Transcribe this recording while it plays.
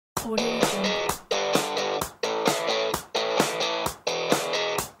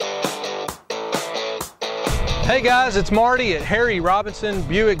Hey guys, it's Marty at Harry Robinson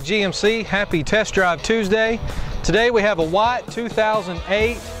Buick GMC. Happy Test Drive Tuesday. Today we have a white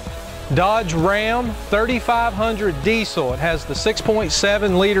 2008 Dodge Ram 3500 diesel. It has the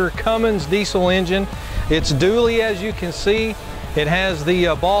 6.7 liter Cummins diesel engine. It's dually, as you can see. It has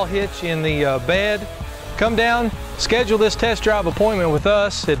the ball hitch in the bed. Come down, schedule this test drive appointment with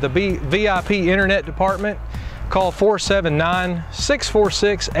us at the VIP Internet Department. Call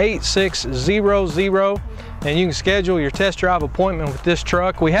 479-646-8600 and you can schedule your test drive appointment with this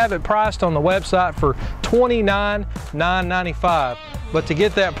truck. We have it priced on the website for $29,995. But to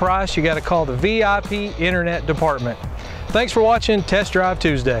get that price, you got to call the VIP Internet Department. Thanks for watching Test Drive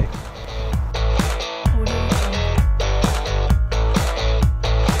Tuesday.